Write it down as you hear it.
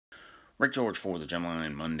Rick George for the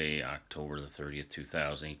Gemline, Monday, October the 30th,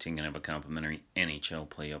 2018. Going to have a complimentary NHL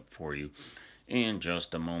play up for you in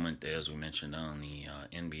just a moment. As we mentioned on the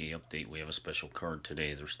NBA update, we have a special card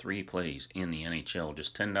today. There's 3 plays in the NHL,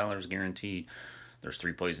 just $10 guaranteed. There's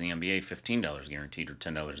 3 plays in the NBA, $15 guaranteed or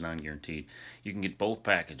 $10 non-guaranteed. You can get both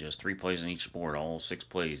packages, 3 plays in each sport, all 6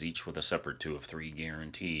 plays, each with a separate 2 of 3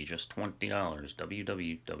 guarantee, just $20.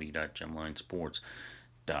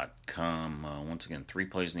 www.gemlinesports.com. Once again, 3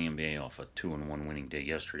 plays in the NBA off a 2-1 winning day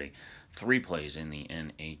yesterday. 3 plays in the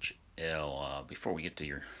NHL. Before we get to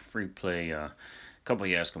your free play, a couple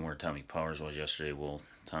of you asking where Tommy Powers was yesterday. Well,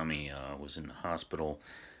 Tommy was in the hospital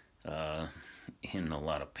in a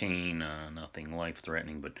lot of pain, nothing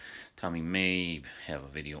life-threatening, but Tommy may have a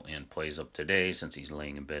video and plays up today since he's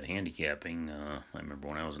laying in bed handicapping. I remember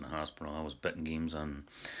when I was in the hospital, I was betting games on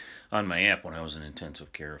my app when I was in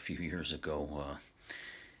intensive care a few years ago.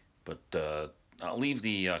 But I'll leave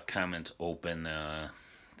the comments open.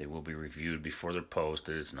 They will be reviewed before they're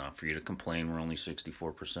posted. It's not for you to complain. We're only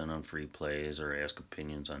 64% on free plays or ask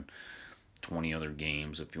opinions on 20 other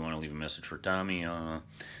games. If you want to leave a message for Tommy, I'll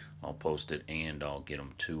post it and I'll get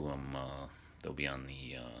them to him. They'll be on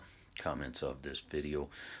the comments of this video.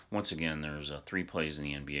 Once again, there's 3 plays in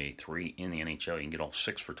the NBA, 3 in the NHL. You can get all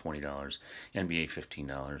 6 for $20. NBA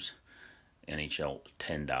 $15. NHL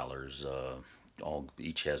 $10.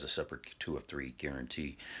 Each has a separate 2 of 3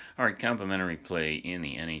 guarantee. All right, complimentary play in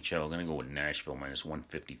the NHL. Going to go with Nashville minus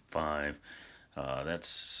 155.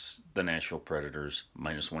 That's the Nashville Predators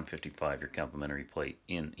minus 155. Your complimentary play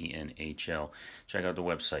in the NHL. Check out the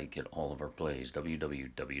website. Get all of our plays.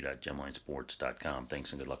 www.gemlinesports.com.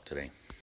 Thanks and good luck today.